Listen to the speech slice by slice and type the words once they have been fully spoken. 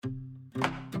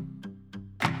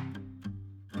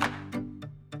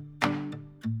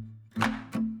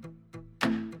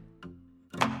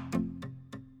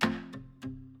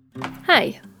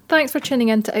Hi, thanks for tuning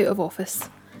in to Out of Office.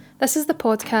 This is the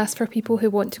podcast for people who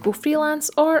want to go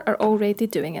freelance or are already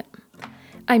doing it.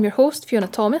 I'm your host, Fiona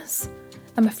Thomas.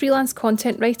 I'm a freelance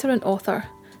content writer and author.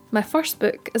 My first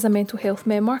book is a mental health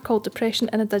memoir called Depression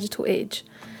in a Digital Age.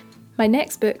 My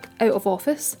next book, Out of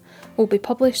Office, will be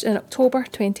published in October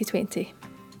 2020.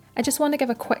 I just want to give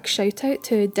a quick shout out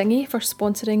to Dingy for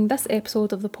sponsoring this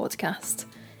episode of the podcast.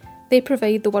 They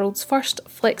provide the world's first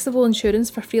flexible insurance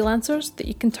for freelancers that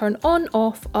you can turn on,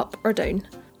 off, up or down.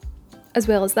 As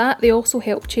well as that, they also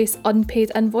help chase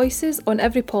unpaid invoices on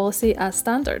every policy as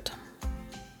standard.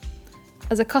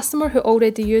 As a customer who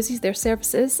already uses their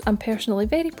services, I'm personally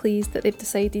very pleased that they've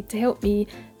decided to help me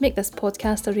make this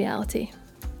podcast a reality.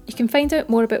 You can find out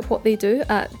more about what they do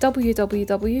at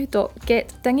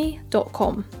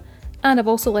www.getdingy.com, and I've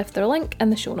also left their link in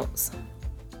the show notes.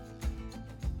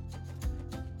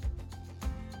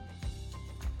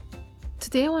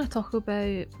 Today I want to talk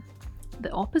about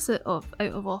the opposite of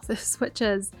out of office, which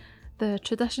is the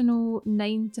traditional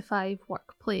 9-to-5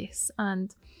 workplace,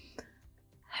 and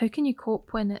how can you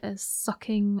cope when it is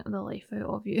sucking the life out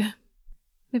of you?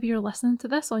 Maybe you're listening to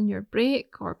this on your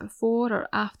break or before or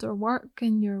after work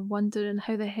and you're wondering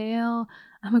how the hell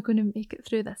am I going to make it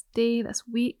through this day, this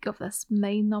week of this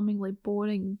mind-numbingly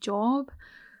boring job.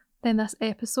 Then this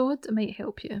episode might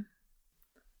help you.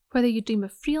 Whether you dream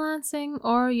of freelancing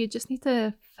or you just need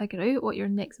to figure out what your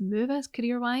next move is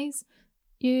career-wise,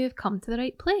 you've come to the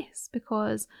right place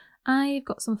because I've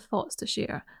got some thoughts to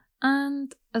share,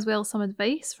 and as well as some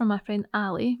advice from my friend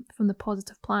Ali from The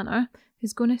Positive Planner,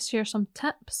 who's going to share some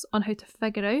tips on how to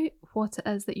figure out what it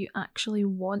is that you actually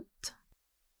want.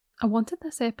 I wanted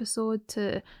this episode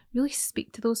to really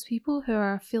speak to those people who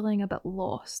are feeling a bit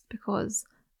lost, because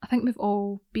I think we've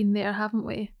all been there, haven't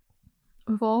we?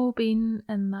 We've all been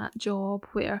in that job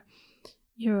where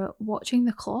you're watching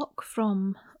the clock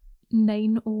from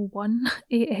 9:01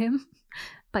 a.m.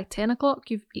 By 10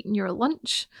 o'clock you've eaten your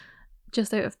lunch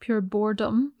just out of pure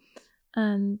boredom,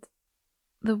 and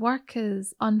the work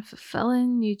is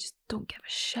unfulfilling. You just don't give a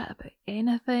shit about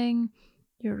anything.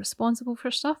 You're responsible for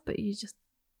stuff, but you just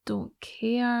don't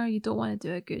care. You don't want to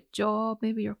do a good job.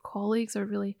 Maybe your colleagues are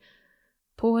really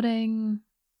boring.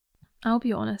 I'll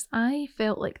be honest, I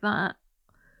felt like that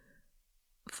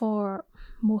for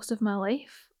most of my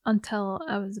life until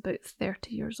I was about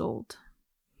 30 years old.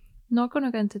 Not going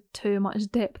to go into too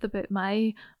much depth about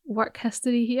my work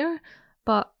history here,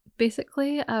 but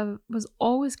basically I was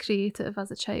always creative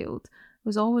as a child. I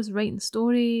was always writing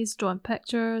stories, drawing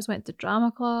pictures, went to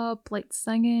drama club, liked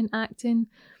singing, acting,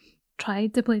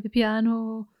 tried to play the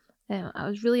piano. I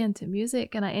was really into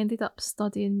music and I ended up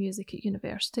studying music at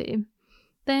university.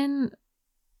 Then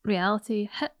reality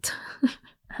hit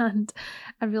and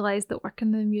I realised that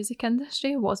working in the music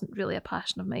industry wasn't really a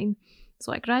passion of mine.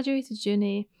 So I graduated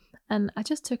uni and I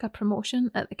just took a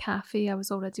promotion at the cafe I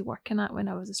was already working at when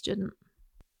I was a student.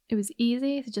 It was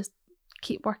easy to just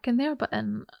keep working there, but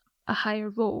in a higher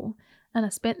role, and I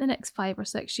spent the next 5 or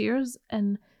 6 years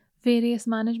in various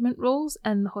management roles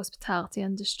in the hospitality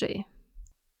industry.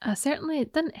 I certainly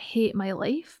didn't hate my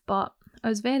life, but I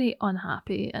was very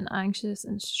unhappy and anxious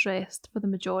and stressed for the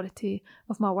majority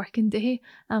of my working day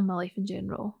and my life in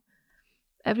general.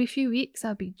 Every few weeks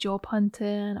I'd be job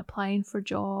hunting, applying for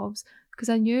jobs, because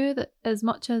I knew that as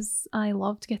much as I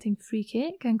loved getting free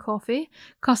cake and coffee,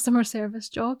 customer service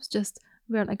jobs just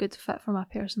weren't a good fit for my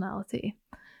personality.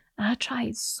 And I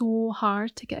tried so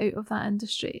hard to get out of that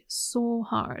industry, so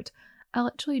hard. I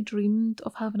literally dreamed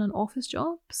of having an office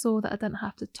job so that I didn't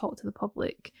have to talk to the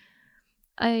public.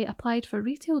 I applied for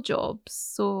retail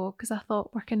jobs, because I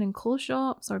thought working in clothes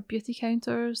shops or beauty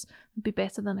counters would be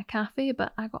better than a cafe,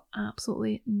 but I got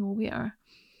absolutely nowhere.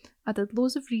 I did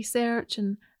loads of research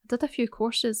and I did a few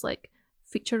courses like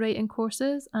feature writing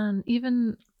courses and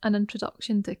even an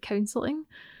introduction to counselling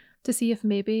to see if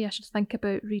maybe I should think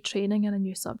about retraining in a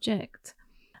new subject.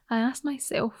 I asked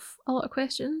myself a lot of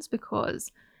questions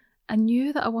because I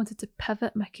knew that I wanted to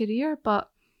pivot my career, but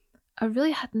I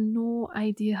really had no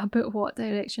idea about what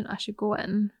direction I should go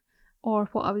in or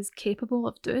what I was capable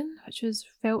of doing, which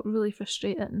felt really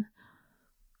frustrating.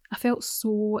 I felt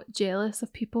so jealous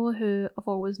of people who have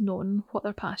always known what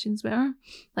their passions were.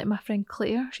 Like my friend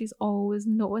Claire, she's always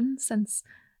known since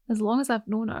as long as I've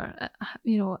known her,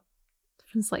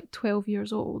 since like 12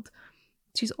 years old.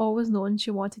 She's always known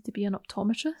she wanted to be an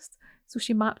optometrist. So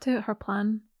she mapped out her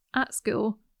plan at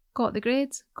school, got the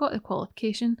grades, got the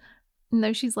qualification, and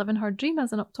now she's living her dream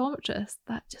as an optometrist.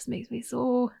 That just makes me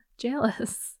so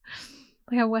jealous.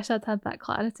 Like I wish I'd had that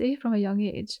clarity from a young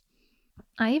age.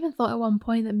 I even thought at one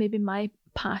point that maybe my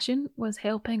passion was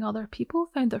helping other people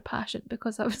find their passion,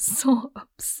 because I was so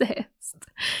obsessed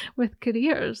with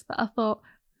careers that I thought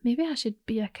maybe I should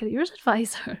be a careers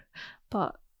advisor.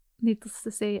 But needless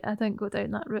to say, I didn't go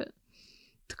down that route.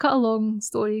 To cut a long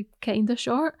story kind of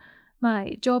short,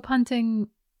 my job hunting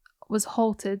was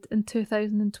halted in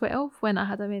 2012 when I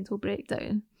had a mental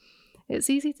breakdown. It's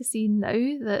easy to see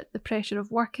now that the pressure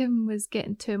of working was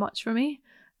getting too much for me,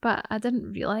 but I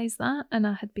didn't realise that, and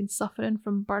I had been suffering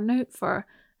from burnout for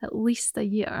at least a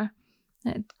year.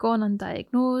 It had gone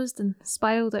undiagnosed and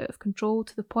spiralled out of control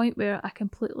to the point where I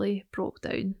completely broke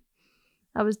down.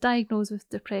 I was diagnosed with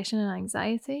depression and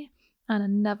anxiety, and I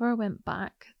never went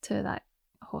back to that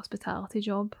hospitality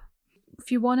job.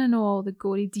 If you want to know all the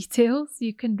gory details,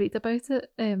 you can read about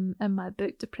it in my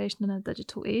book, Depression in a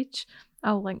Digital Age.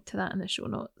 I'll link to that in the show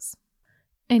notes.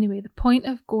 Anyway, the point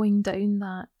of going down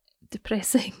that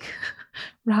depressing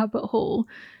rabbit hole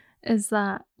is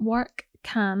that work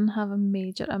can have a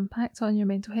major impact on your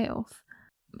mental health.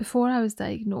 Before I was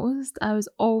diagnosed, I was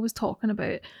always talking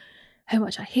about how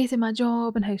much I hated my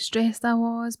job and how stressed I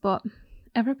was, but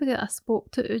everybody that I spoke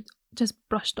to just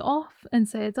brushed it off and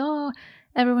said, oh,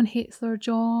 everyone hates their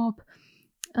job,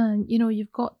 and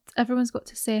everyone's got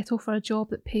to settle for a job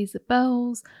that pays the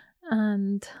bills.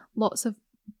 And lots of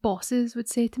bosses would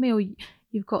say to me, oh,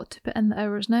 you've got to put in the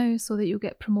hours now so that you'll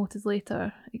get promoted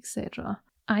later, etc.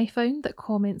 I found that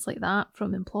comments like that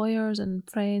from employers and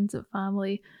friends and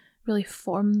family really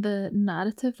formed the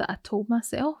narrative that I told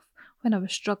myself when I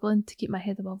was struggling to keep my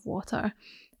head above water,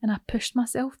 and I pushed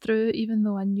myself through even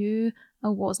though I knew I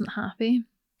wasn't happy.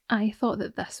 I thought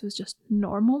that this was just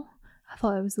normal. I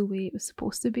thought it was the way it was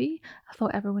supposed to be. I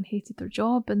thought everyone hated their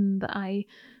job and that I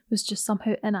was just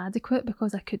somehow inadequate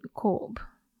because I couldn't cope.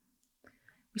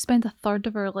 We spend a third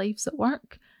of our lives at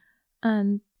work,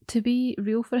 and to be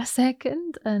real for a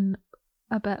second and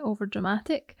a bit over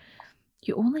dramatic,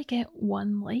 you only get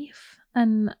one life.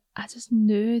 And I just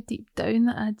knew deep down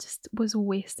that I just was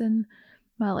wasting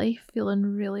my life feeling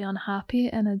really unhappy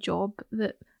in a job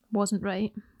that wasn't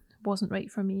right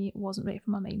for me, wasn't right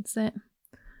for my mindset.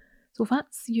 So if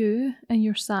that's you and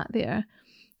you're sat there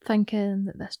thinking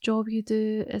that this job you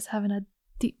do is having a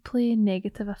deeply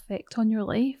negative effect on your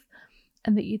life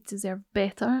and that you deserve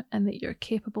better and that you're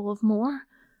capable of more,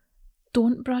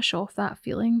 don't brush off that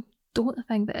feeling. Don't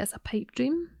think that it's a pipe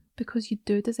dream, because you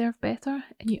do deserve better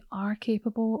and you are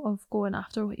capable of going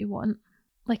after what you want.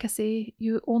 Like I say,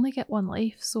 you only get one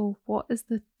life, so what is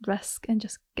the risk in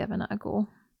just giving it a go?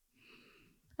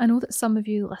 I know that some of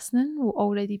you listening will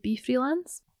already be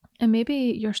freelance, and maybe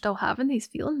you're still having these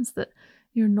feelings that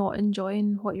you're not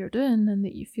enjoying what you're doing and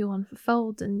that you feel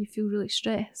unfulfilled and you feel really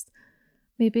stressed.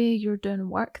 Maybe you're doing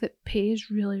work that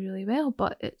pays really, really well,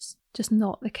 but it's just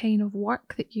not the kind of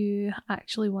work that you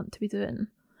actually want to be doing.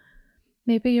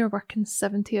 Maybe you're working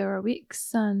 70-hour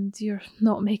weeks and you're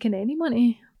not making any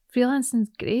money. Freelancing is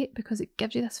great because it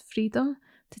gives you this freedom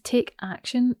to take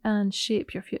action and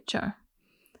shape your future.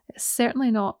 It's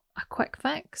certainly not a quick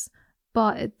fix,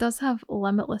 but it does have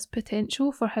limitless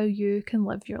potential for how you can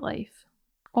live your life.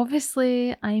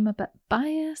 Obviously, I'm a bit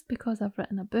biased because I've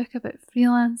written a book about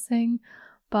freelancing,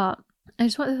 but I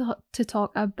just wanted to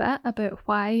talk a bit about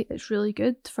why it's really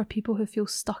good for people who feel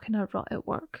stuck in a rut at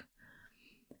work.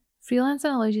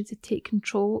 Freelancing allows you to take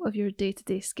control of your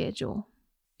day-to-day schedule.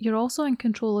 You're also in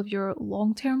control of your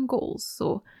long-term goals,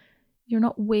 so you're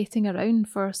not waiting around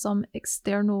for some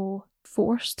external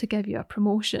force to give you a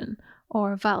promotion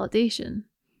or validation.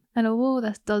 And although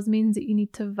this does mean that you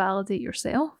need to validate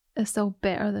yourself, it's still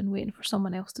better than waiting for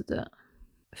someone else to do it.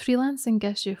 Freelancing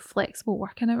gives you flexible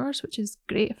working hours, which is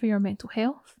great for your mental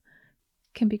health.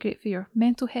 It can be great for your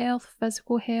mental health,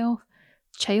 physical health,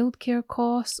 childcare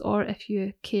costs, or if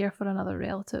you care for another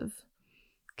relative.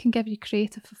 It can give you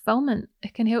creative fulfillment.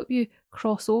 It can help you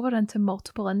cross over into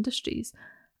multiple industries,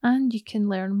 and you can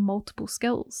learn multiple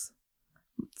skills.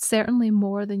 Certainly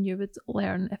more than you would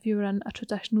learn if you were in a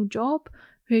traditional job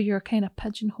where you're kind of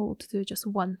pigeonholed to do just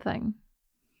one thing.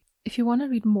 If you want to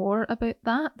read more about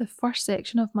that, the first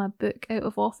section of my book, Out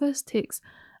of Office, takes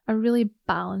a really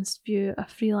balanced view of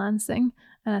freelancing,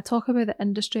 and I talk about the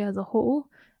industry as a whole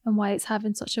and why it's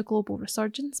having such a global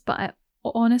resurgence, but I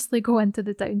honestly go into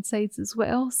the downsides as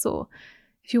well. So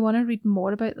if you want to read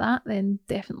more about that, then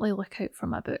definitely look out for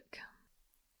my book.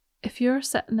 If you're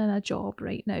sitting in a job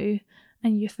right now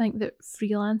and you think that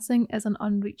freelancing is an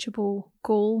unreachable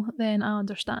goal, then I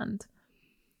understand.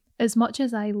 As much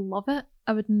as I love it,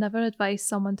 I would never advise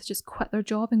someone to just quit their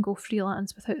job and go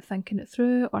freelance without thinking it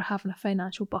through or having a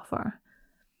financial buffer.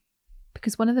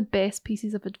 Because one of the best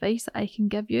pieces of advice that I can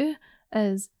give you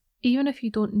is, even if you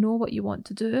don't know what you want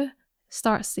to do,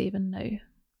 start saving now.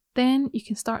 Then you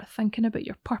can start thinking about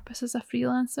your purpose as a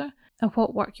freelancer and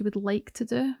what work you would like to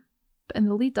do. But in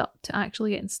the lead up to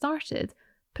actually getting started,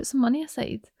 put some money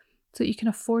aside so that you can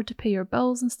afford to pay your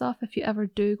bills and stuff if you ever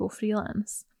do go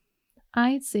freelance.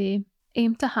 I'd say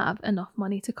aim to have enough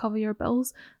money to cover your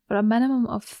bills for a minimum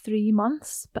of 3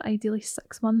 months, but ideally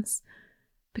 6 months,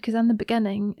 because in the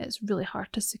beginning it's really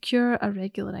hard to secure a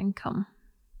regular income.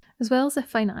 As well as the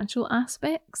financial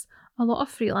aspects, a lot of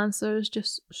freelancers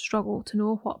just struggle to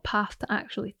know what path to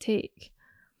actually take.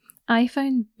 I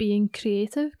found being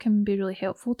creative can be really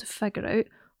helpful to figure out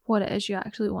what it is you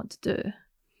actually want to do.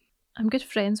 I'm good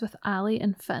friends with Ali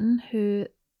and Finn, who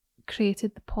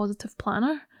created the Positive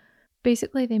Planner.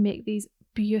 Basically, they make these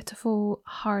beautiful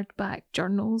hardback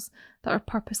journals that are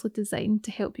purposely designed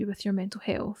to help you with your mental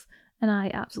health, and I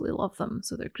absolutely love them.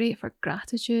 So they're great for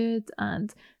gratitude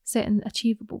and setting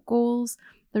achievable goals.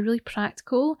 They're really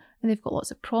practical, and they've got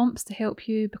lots of prompts to help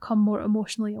you become more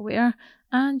emotionally aware,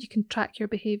 and you can track your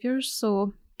behaviours, so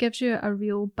it gives you a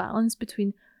real balance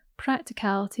between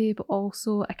practicality but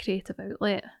also a creative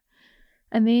outlet.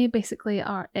 And they basically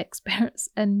are experts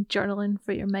in journaling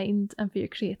for your mind and for your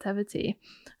creativity.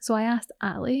 So I asked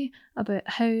Ali about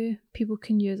how people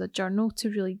can use a journal to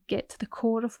really get to the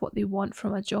core of what they want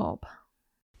from a job.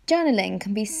 Journaling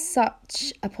can be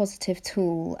such a positive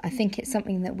tool. I think it's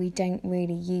something that we don't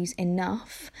really use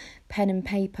enough. Pen and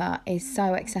paper is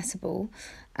so accessible,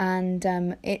 and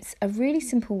it's a really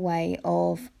simple way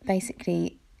of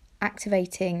basically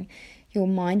activating your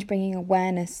mind, bringing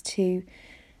awareness to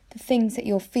the things that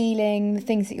you're feeling, the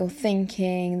things that you're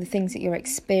thinking, the things that you're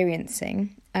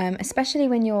experiencing. Especially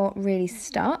when you're really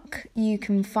stuck, you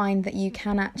can find that you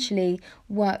can actually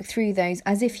work through those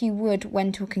as if you would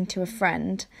when talking to a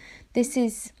friend. This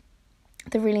is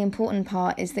the really important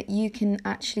part, is that you can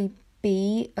actually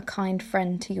be a kind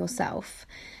friend to yourself.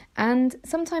 And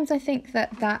sometimes I think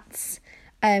that that's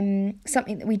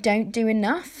something that we don't do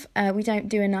enough. We don't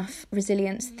do enough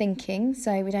resilience thinking,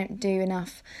 so we don't do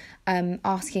enough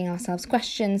asking ourselves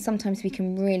questions. Sometimes we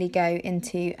can really go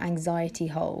into anxiety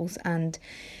holes, and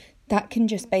that can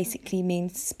just basically mean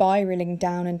spiraling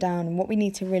down and down. And what we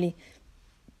need to really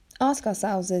ask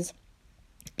ourselves is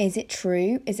it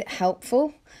true? Is it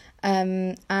helpful?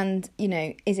 And,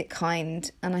 is it kind?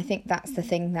 And I think that's the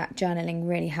thing that journaling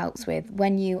really helps with.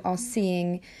 When you are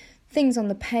seeing things on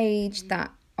the page that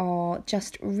are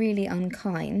just really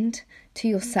unkind to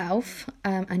yourself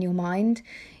and your mind,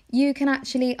 you can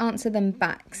actually answer them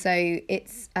back. So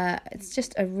it's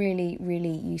just a really,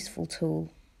 really useful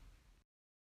tool.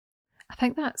 I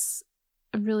think that's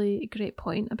a really great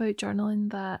point about journaling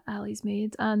that Ali's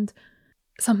made, and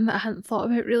something that I hadn't thought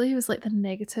about really was like the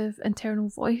negative internal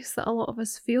voice that a lot of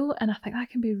us feel, and I think that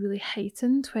can be really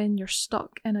heightened when you're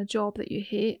stuck in a job that you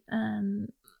hate.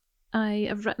 And I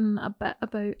have written a bit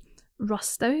about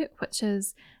rust out, which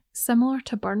is similar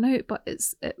to burnout, but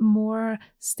it more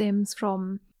stems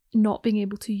from not being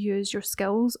able to use your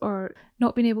skills or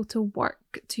not being able to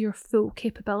work to your full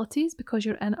capabilities because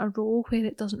you're in a role where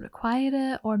it doesn't require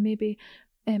it, or maybe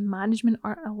management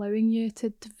aren't allowing you to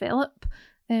develop.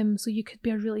 So you could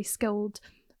be a really skilled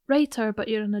writer, but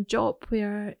you're in a job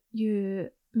where you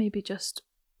maybe just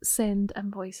send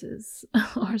invoices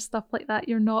or stuff like that.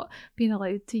 You're not being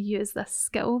allowed to use this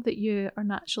skill that you are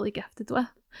naturally gifted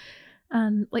with.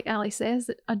 And like Ali says,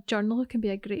 a journal can be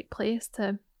a great place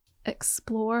to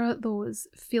explore those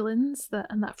feelings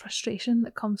and that frustration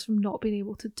that comes from not being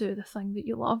able to do the thing that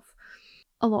you love.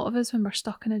 A lot of us, when we're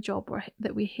stuck in a job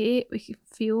that we hate,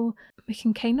 we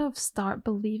can kind of start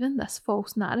believing this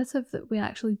false narrative that we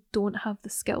actually don't have the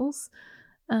skills,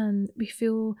 and we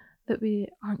feel that we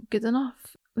aren't good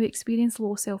enough. We experience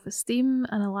low self-esteem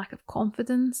and a lack of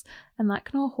confidence, and that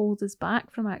can all hold us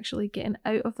back from actually getting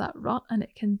out of that rut, and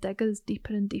it can dig us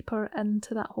deeper and deeper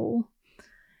into that hole.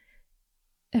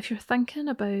 If you're thinking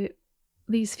about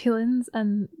these feelings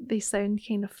and they sound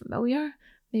kind of familiar,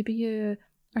 maybe you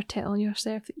are telling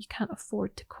yourself that you can't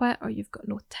afford to quit or you've got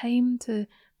no time to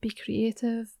be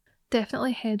creative,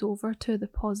 definitely head over to the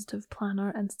Positive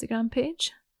Planner Instagram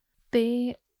page.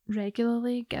 They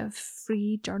regularly give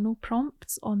free journal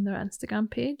prompts on their Instagram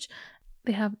page.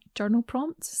 They have journal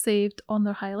prompts saved on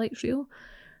their highlights reel,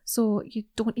 so you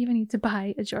don't even need to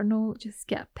buy a journal. Just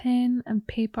get a pen and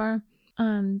paper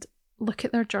and look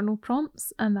at their journal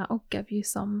prompts, and that'll give you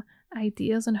some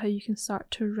ideas on how you can start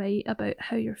to write about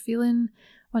how you're feeling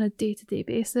on a day-to-day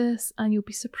basis, and you'll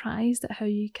be surprised at how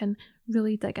you can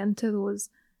really dig into those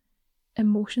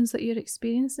emotions that you're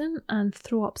experiencing and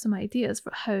throw up some ideas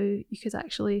for how you could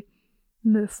actually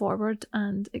move forward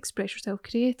and express yourself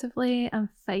creatively and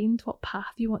find what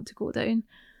path you want to go down.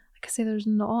 Like I say, there's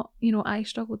not, I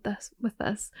struggled with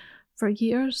this for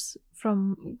years,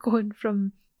 from going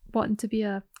from wanting to be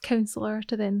a counsellor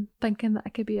to then thinking that I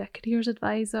could be a careers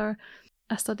advisor.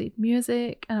 I studied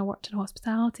music and I worked in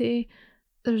hospitality.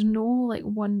 There's no like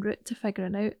one route to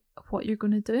figuring out what you're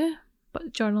going to do,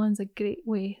 but journaling's a great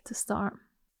way to start.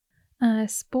 I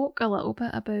spoke a little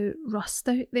bit about rust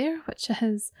out there, which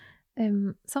is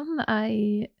something that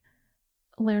I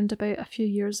learned about a few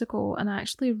years ago, and I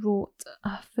actually wrote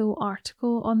a full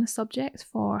article on the subject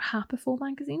for Happiful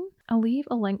magazine. I'll leave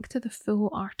a link to the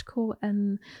full article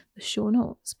in the show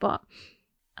notes, but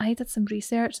I did some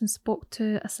research and spoke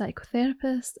to a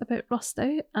psychotherapist about rust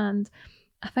out, and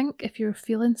I think if you're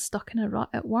feeling stuck in a rut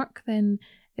at work, then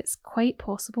it's quite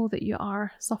possible that you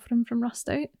are suffering from rust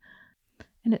out.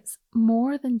 And it's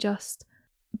more than just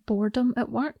boredom at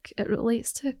work. It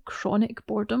relates to chronic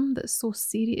boredom that's so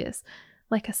serious.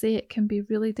 Like I say, it can be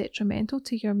really detrimental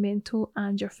to your mental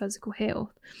and your physical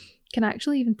health. It can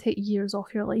actually even take years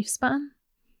off your lifespan.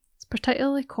 It's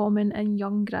particularly common in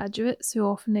young graduates who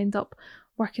often end up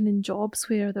working in jobs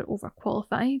where they're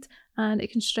overqualified, and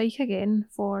it can strike again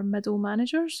for middle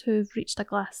managers who've reached a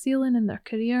glass ceiling in their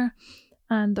career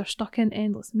and they're stuck in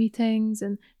endless meetings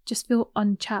and just feel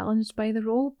unchallenged by the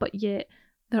role, but yet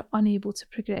they're unable to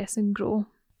progress and grow.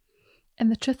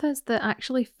 And the truth is that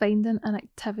actually finding an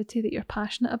activity that you're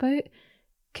passionate about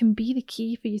can be the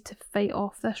key for you to fight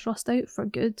off this rust out for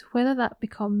good, whether that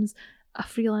becomes a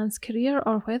freelance career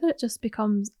or whether it just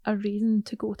becomes a reason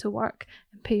to go to work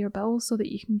and pay your bills so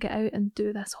that you can get out and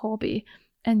do this hobby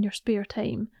in your spare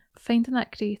time. Finding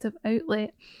that creative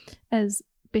outlet is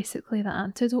basically the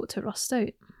antidote to rust out.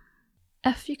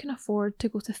 If you can afford to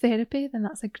go to therapy, then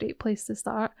that's a great place to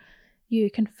start. You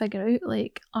can figure out,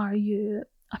 like, are you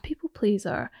a people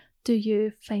pleaser? Do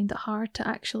you find it hard to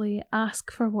actually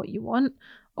ask for what you want?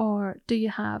 Or do you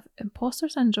have imposter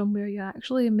syndrome where you're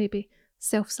actually maybe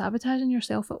self-sabotaging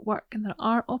yourself at work and there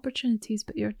are opportunities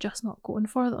but you're just not going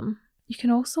for them? You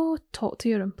can also talk to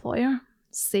your employer.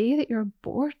 Say that you're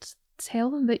bored.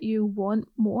 Tell them that you want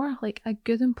more. Like, a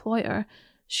good employer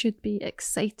should be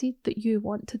excited that you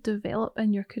want to develop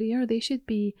in your career. They should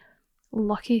be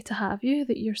lucky to have you,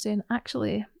 that you're saying,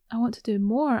 actually, I want to do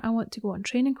more. I want to go on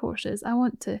training courses. I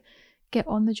want to get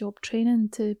on the job training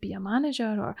to be a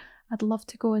manager, or I'd love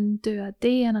to go and do a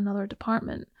day in another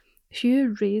department. If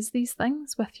you raise these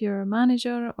things with your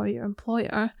manager or your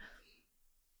employer,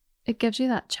 it gives you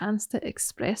that chance to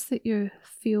express that you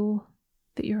feel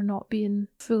that you're not being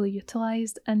fully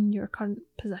utilised in your current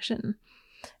position.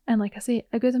 And like I say,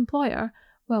 a good employer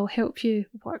will help you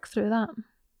work through that.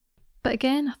 But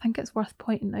again, I think it's worth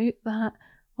pointing out that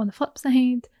on the flip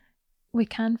side, we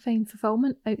can find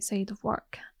fulfillment outside of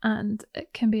work, and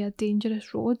it can be a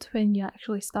dangerous road when you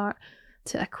actually start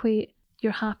to equate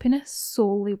your happiness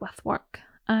solely with work.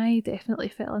 I definitely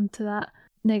fell into that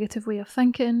negative way of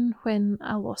thinking when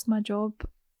I lost my job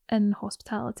in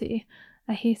hospitality.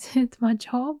 I hated my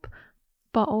job,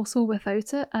 but also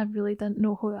without it, I really didn't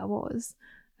know who I was.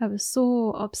 I was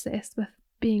so obsessed with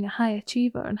being a high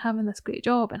achiever and having this great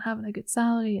job and having a good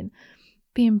salary and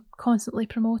being constantly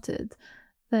promoted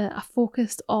that I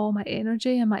focused all my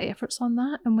energy and my efforts on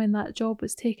that. And when that job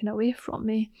was taken away from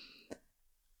me,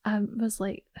 I was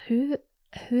like, who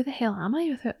the hell am I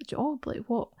without a job? Like,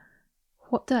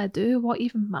 what do I do? What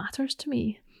even matters to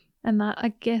me? And that,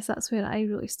 I guess that's where I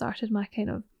really started my kind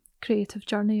of creative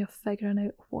journey of figuring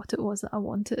out what it was that I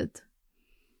wanted.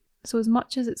 So as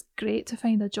much as it's great to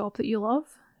find a job that you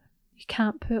love, you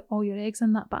can't put all your eggs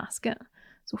in that basket.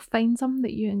 So find something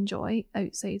that you enjoy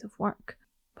outside of work,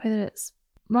 whether it's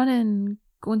running,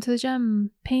 going to the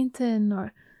gym, painting,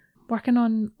 or working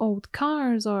on old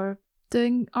cars, or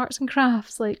doing arts and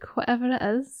crafts, like whatever it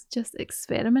is, just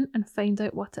experiment and find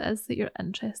out what it is that you're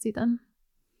interested in.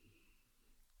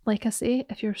 Like I say,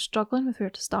 if you're struggling with where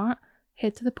to start,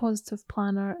 head to the Positive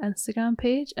Planner Instagram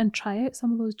page and try out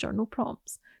some of those journal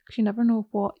prompts, because you never know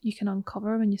what you can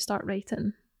uncover when you start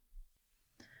writing.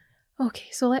 Okay,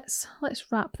 so let's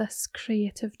wrap this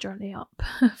creative journey up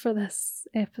for this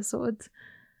episode.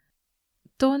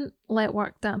 Don't let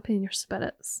work dampen your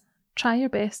spirits. Try your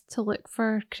best to look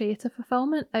for creative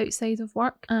fulfillment outside of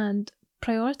work and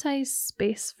prioritise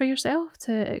space for yourself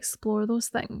to explore those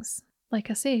things. Like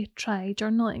I say, try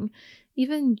journaling,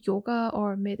 even yoga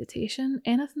or meditation,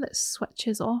 anything that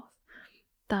switches off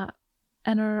that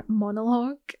inner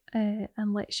monologue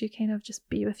and lets you kind of just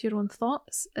be with your own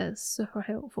thoughts is super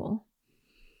helpful.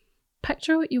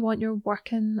 Picture what you want your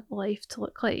working life to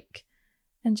look like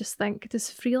and just think, does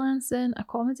freelancing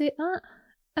accommodate that?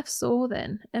 If so,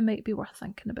 then it might be worth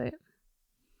thinking about.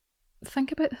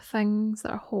 Think about the things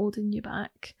that are holding you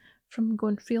back from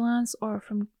going freelance or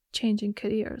from changing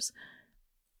careers,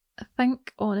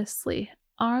 think honestly,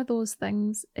 are those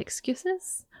things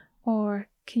excuses, or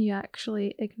can you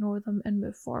actually ignore them and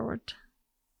move forward?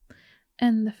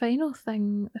 And the final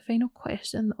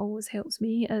question that always helps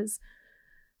me is,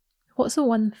 what's the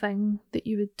one thing that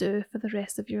you would do for the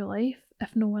rest of your life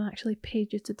if no one actually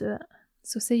paid you to do it?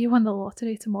 So say you won the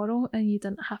lottery tomorrow and you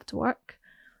didn't have to work,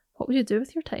 what would you do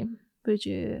with your time? Would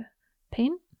you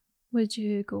paint? Would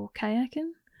you go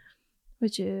kayaking?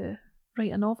 Would you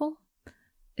write a novel?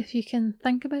 If you can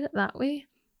think about it that way,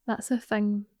 that's the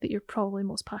thing that you're probably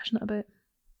most passionate about.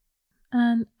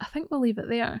 And I think we'll leave it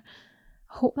there.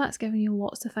 I hope that's given you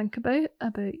lots to think about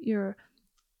your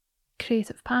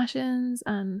creative passions,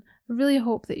 and I really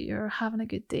hope that you're having a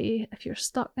good day. If you're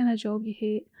stuck in a job you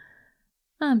hate,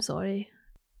 I'm sorry.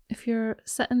 If you're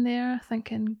sitting there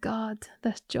thinking, God,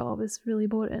 this job is really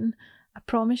boring, I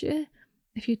promise you,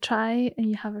 if you try and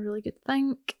you have a really good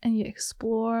think and you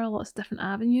explore lots of different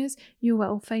avenues, you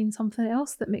will find something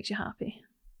else that makes you happy.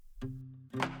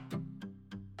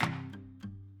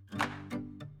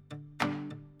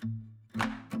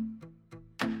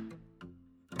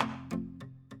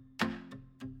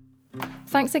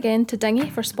 Thanks again to Dingy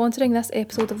for sponsoring this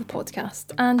episode of the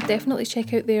podcast, and definitely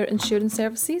check out their insurance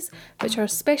services, which are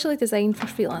specially designed for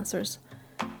freelancers.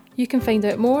 You can find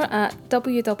out more at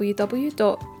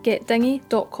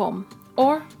www.getdingy.com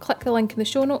or click the link in the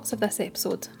show notes of this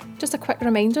episode. Just a quick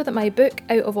reminder that my book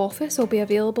Out of Office will be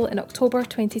available in October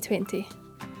 2020.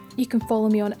 You can follow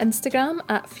me on Instagram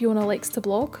at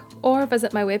FionaLikesToBlog or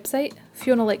visit my website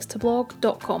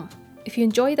fionaliketoblog.com. If you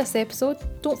enjoyed this episode,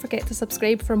 don't forget to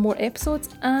subscribe for more episodes,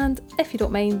 and if you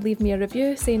don't mind, leave me a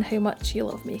review saying how much you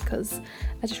love me, because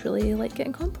I just really like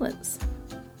getting compliments.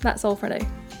 That's all for now.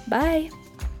 Bye!